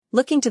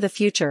Looking to the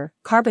future,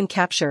 carbon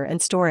capture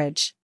and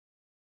storage.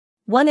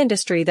 One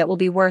industry that will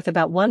be worth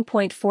about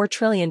 $1.4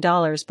 trillion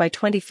by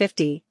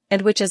 2050,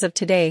 and which as of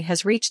today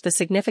has reached the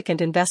significant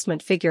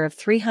investment figure of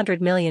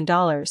 $300 million,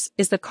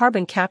 is the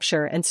carbon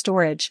capture and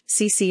storage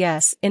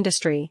 (CCS)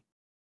 industry.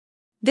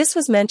 This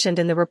was mentioned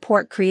in the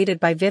report created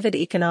by Vivid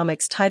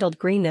Economics titled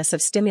Greenness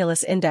of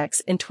Stimulus Index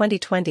in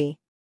 2020.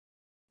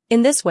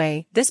 In this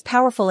way, this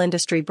powerful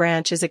industry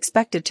branch is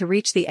expected to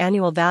reach the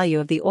annual value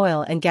of the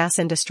oil and gas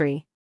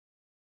industry.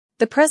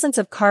 The presence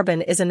of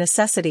carbon is a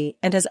necessity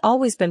and has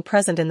always been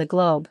present in the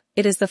globe.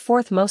 It is the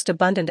fourth most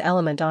abundant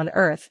element on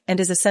Earth and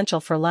is essential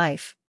for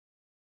life.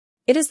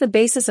 It is the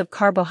basis of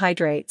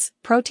carbohydrates,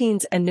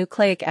 proteins and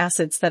nucleic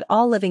acids that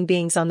all living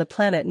beings on the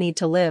planet need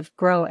to live,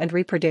 grow and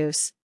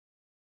reproduce.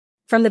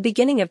 From the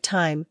beginning of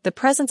time, the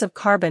presence of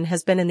carbon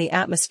has been in the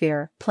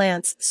atmosphere,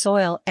 plants,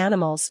 soil,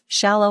 animals,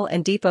 shallow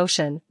and deep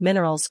ocean,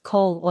 minerals,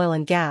 coal, oil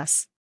and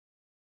gas.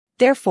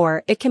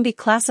 Therefore, it can be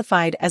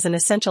classified as an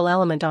essential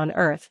element on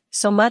Earth,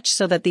 so much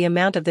so that the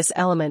amount of this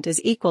element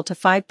is equal to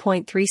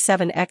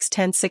 5.37 x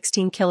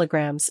 1016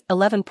 kilograms,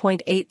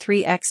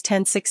 11.83 x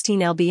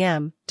 1016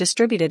 lbm,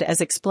 distributed as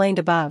explained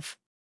above.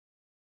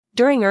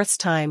 During Earth's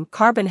time,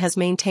 carbon has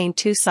maintained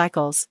two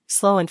cycles,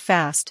 slow and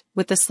fast,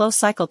 with the slow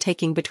cycle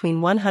taking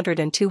between 100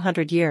 and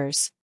 200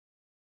 years.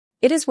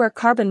 It is where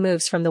carbon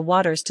moves from the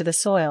waters to the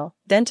soil,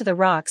 then to the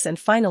rocks and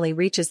finally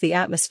reaches the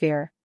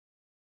atmosphere.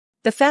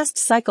 The fast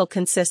cycle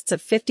consists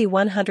of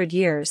 5,100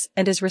 years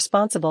and is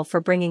responsible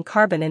for bringing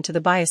carbon into the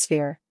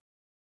biosphere.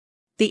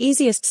 The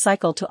easiest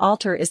cycle to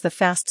alter is the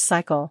fast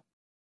cycle.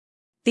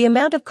 The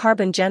amount of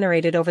carbon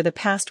generated over the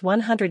past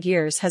 100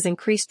 years has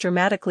increased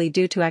dramatically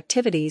due to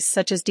activities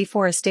such as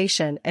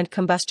deforestation and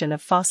combustion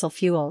of fossil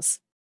fuels.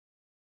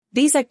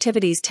 These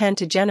activities tend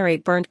to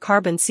generate burned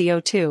carbon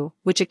CO2,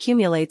 which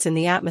accumulates in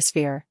the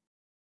atmosphere.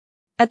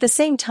 At the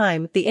same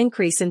time, the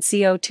increase in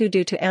CO2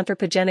 due to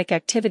anthropogenic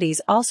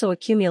activities also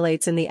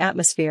accumulates in the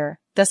atmosphere,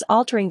 thus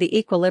altering the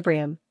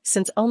equilibrium,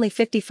 since only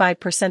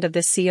 55% of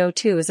this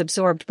CO2 is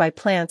absorbed by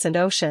plants and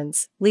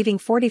oceans, leaving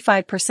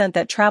 45%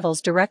 that travels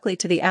directly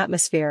to the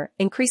atmosphere,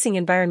 increasing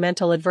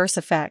environmental adverse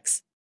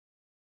effects.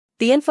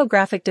 The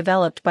infographic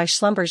developed by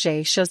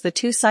Schlumberger shows the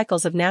two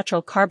cycles of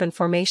natural carbon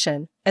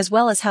formation, as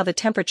well as how the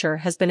temperature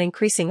has been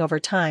increasing over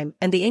time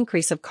and the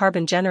increase of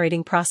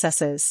carbon-generating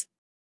processes.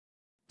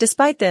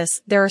 Despite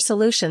this, there are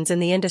solutions in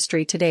the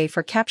industry today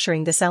for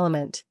capturing this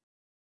element.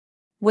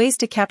 Ways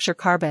to capture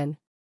carbon.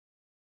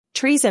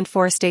 Trees and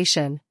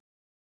forestation.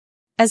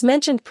 As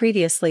mentioned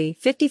previously,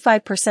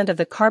 55% of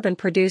the carbon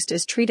produced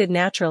is treated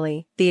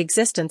naturally. The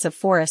existence of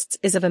forests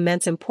is of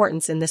immense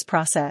importance in this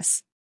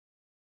process.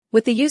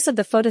 With the use of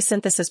the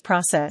photosynthesis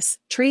process,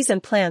 trees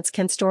and plants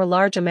can store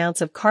large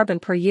amounts of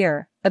carbon per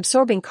year,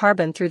 absorbing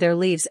carbon through their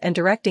leaves and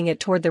directing it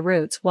toward the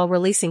roots while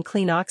releasing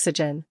clean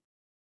oxygen.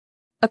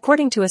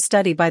 According to a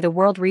study by the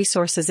World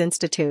Resources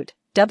Institute,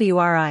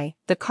 WRI,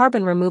 the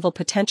carbon removal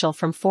potential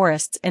from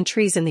forests and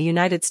trees in the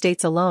United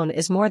States alone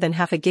is more than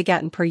half a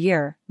gigaton per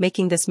year,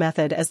 making this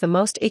method as the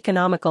most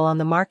economical on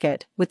the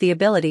market, with the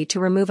ability to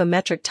remove a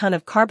metric ton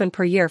of carbon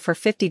per year for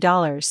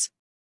 $50.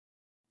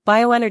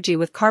 Bioenergy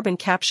with carbon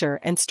capture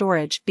and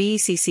storage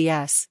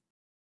 (BECCS).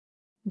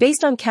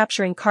 Based on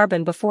capturing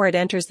carbon before it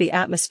enters the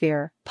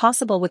atmosphere,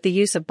 possible with the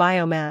use of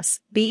biomass,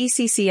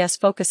 BECCS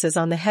focuses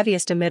on the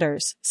heaviest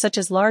emitters, such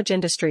as large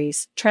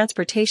industries,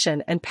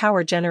 transportation and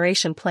power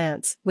generation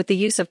plants, with the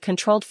use of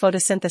controlled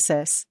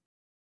photosynthesis.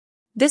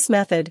 This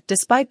method,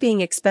 despite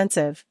being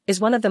expensive,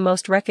 is one of the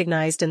most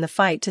recognized in the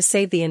fight to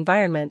save the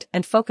environment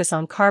and focus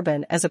on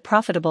carbon as a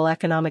profitable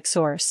economic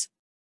source.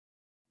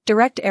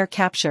 Direct air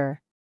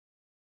capture.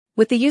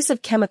 With the use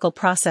of chemical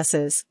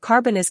processes,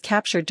 carbon is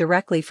captured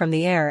directly from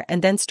the air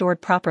and then stored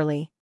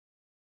properly.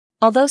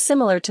 Although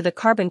similar to the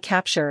carbon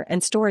capture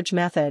and storage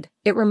method,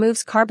 it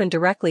removes carbon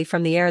directly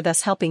from the air,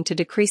 thus helping to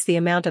decrease the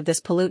amount of this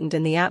pollutant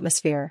in the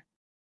atmosphere.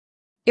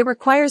 It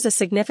requires a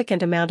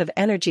significant amount of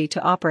energy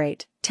to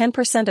operate,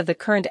 10% of the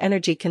current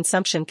energy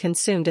consumption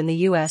consumed in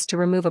the U.S. to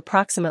remove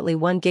approximately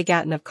 1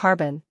 gigaton of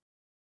carbon.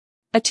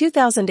 A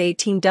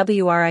 2018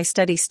 WRI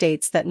study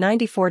states that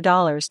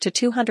 $94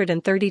 to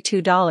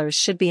 $232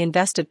 should be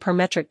invested per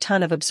metric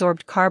ton of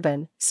absorbed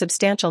carbon,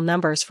 substantial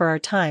numbers for our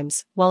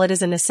times, while it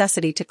is a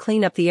necessity to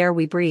clean up the air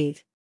we breathe.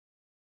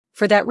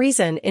 For that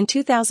reason, in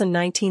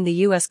 2019 the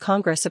U.S.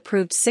 Congress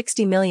approved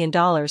 $60 million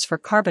for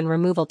carbon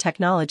removal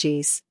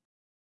technologies.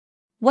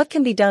 What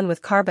can be done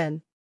with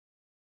carbon?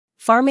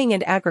 Farming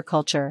and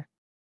agriculture.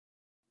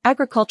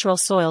 Agricultural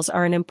soils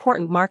are an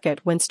important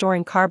market when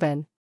storing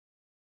carbon.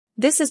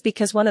 This is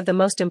because one of the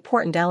most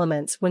important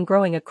elements when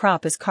growing a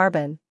crop is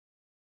carbon.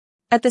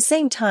 At the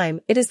same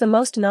time, it is the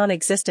most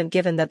non-existent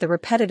given that the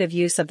repetitive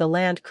use of the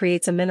land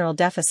creates a mineral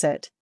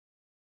deficit.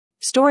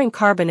 Storing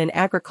carbon in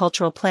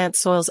agricultural plant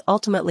soils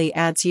ultimately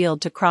adds yield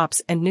to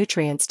crops and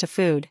nutrients to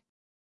food.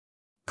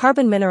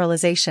 Carbon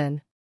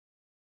mineralization.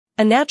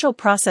 A natural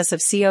process of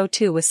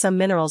CO2 with some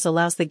minerals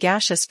allows the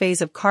gaseous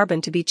phase of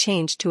carbon to be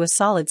changed to a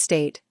solid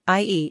state,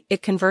 i.e.,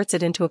 it converts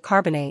it into a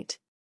carbonate.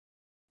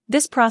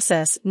 This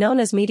process,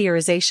 known as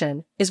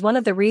meteorization, is one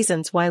of the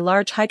reasons why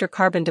large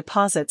hydrocarbon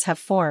deposits have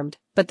formed,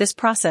 but this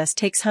process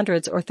takes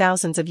hundreds or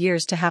thousands of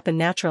years to happen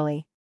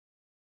naturally.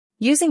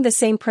 Using the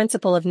same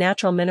principle of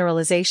natural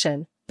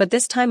mineralization, but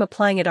this time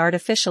applying it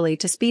artificially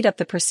to speed up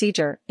the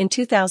procedure, in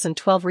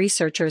 2012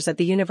 researchers at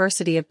the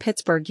University of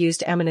Pittsburgh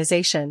used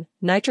ammonization,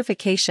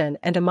 nitrification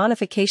and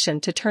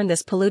ammonification to turn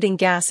this polluting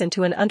gas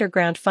into an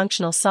underground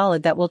functional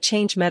solid that will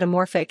change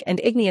metamorphic and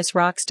igneous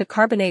rocks to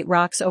carbonate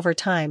rocks over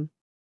time.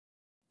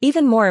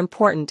 Even more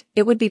important,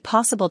 it would be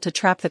possible to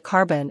trap the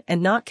carbon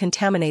and not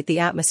contaminate the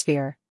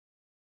atmosphere.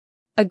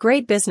 A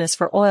great business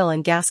for oil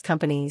and gas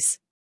companies.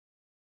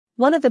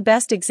 One of the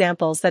best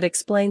examples that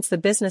explains the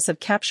business of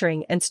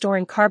capturing and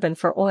storing carbon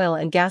for oil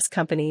and gas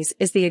companies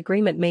is the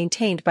agreement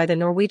maintained by the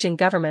Norwegian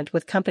government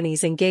with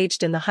companies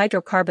engaged in the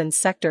hydrocarbons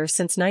sector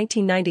since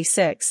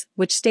 1996,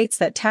 which states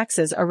that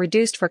taxes are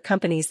reduced for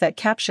companies that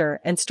capture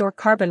and store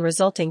carbon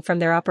resulting from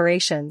their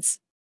operations.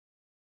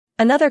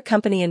 Another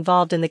company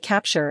involved in the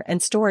capture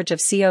and storage of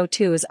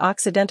CO2 is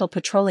Occidental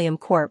Petroleum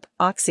Corp.,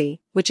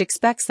 Oxy, which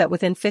expects that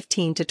within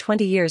 15 to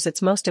 20 years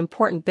its most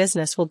important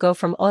business will go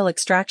from oil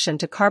extraction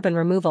to carbon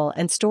removal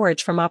and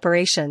storage from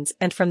operations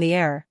and from the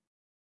air.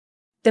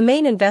 The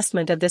main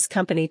investment of this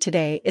company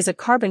today is a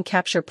carbon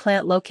capture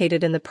plant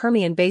located in the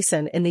Permian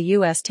Basin in the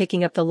U.S.,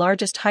 taking up the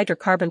largest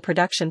hydrocarbon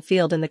production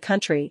field in the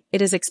country.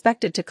 It is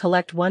expected to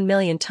collect 1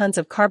 million tons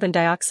of carbon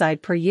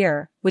dioxide per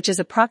year, which is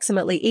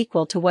approximately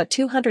equal to what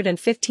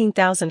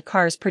 215,000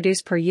 cars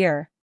produce per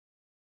year.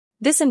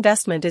 This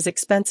investment is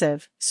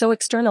expensive, so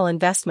external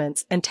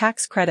investments and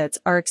tax credits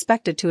are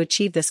expected to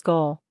achieve this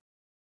goal.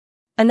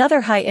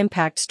 Another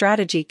high-impact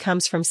strategy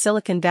comes from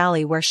Silicon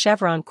Valley, where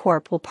Chevron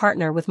Corp will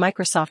partner with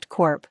Microsoft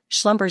Corp.,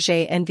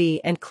 Schlumberger NV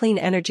and Clean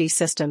Energy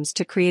Systems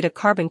to create a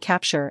carbon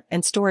capture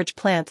and storage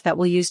plant that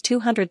will use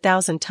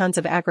 200,000 tons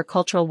of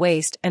agricultural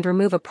waste and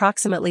remove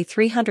approximately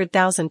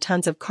 300,000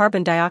 tons of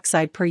carbon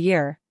dioxide per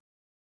year.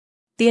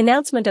 The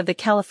announcement of the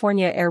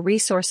California Air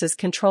Resources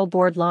Control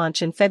Board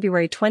launch in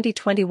February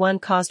 2021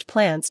 caused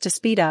plans to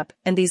speed up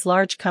and these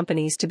large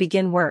companies to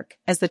begin work,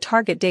 as the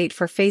target date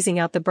for phasing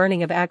out the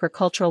burning of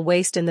agricultural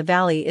waste in the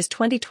valley is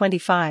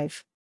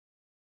 2025.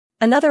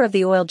 Another of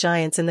the oil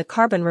giants in the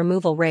carbon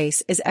removal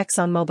race is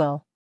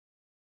ExxonMobil.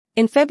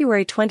 In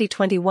February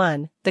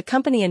 2021, the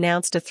company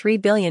announced a $3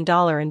 billion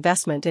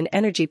investment in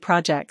energy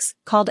projects,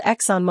 called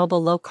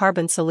ExxonMobil Low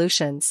Carbon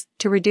Solutions,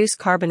 to reduce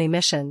carbon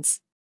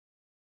emissions.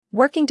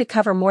 Working to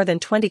cover more than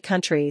 20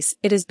 countries,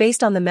 it is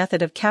based on the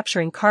method of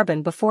capturing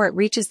carbon before it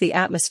reaches the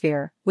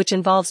atmosphere, which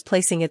involves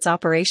placing its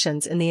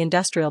operations in the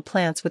industrial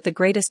plants with the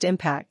greatest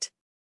impact.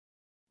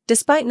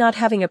 Despite not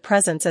having a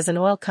presence as an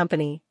oil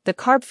company, the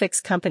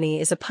Carbfix company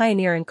is a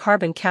pioneer in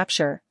carbon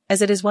capture,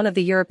 as it is one of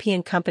the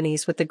European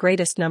companies with the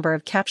greatest number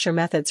of capture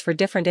methods for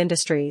different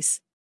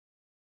industries.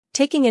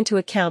 Taking into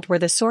account where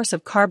the source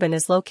of carbon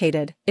is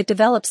located, it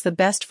develops the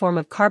best form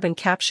of carbon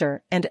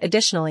capture and,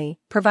 additionally,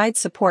 provides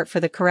support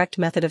for the correct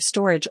method of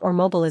storage or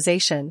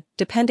mobilization,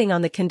 depending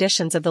on the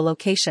conditions of the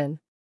location.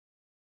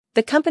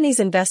 The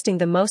companies investing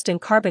the most in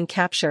carbon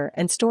capture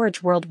and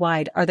storage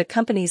worldwide are the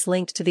companies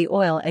linked to the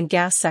oil and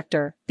gas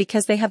sector,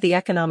 because they have the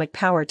economic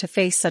power to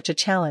face such a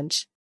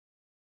challenge.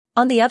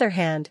 On the other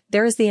hand,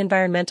 there is the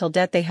environmental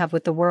debt they have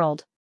with the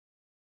world.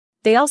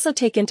 They also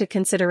take into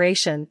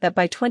consideration that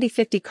by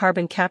 2050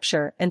 carbon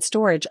capture and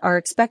storage are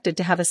expected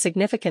to have a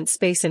significant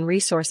space in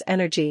resource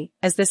energy,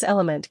 as this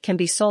element can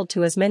be sold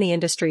to as many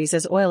industries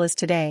as oil is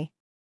today.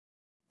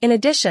 In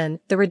addition,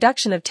 the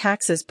reduction of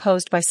taxes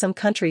posed by some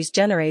countries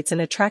generates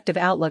an attractive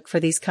outlook for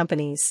these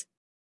companies.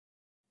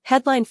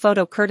 Headline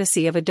photo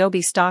courtesy of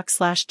Adobe stock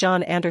 /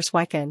 John Anders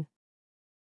Weiken.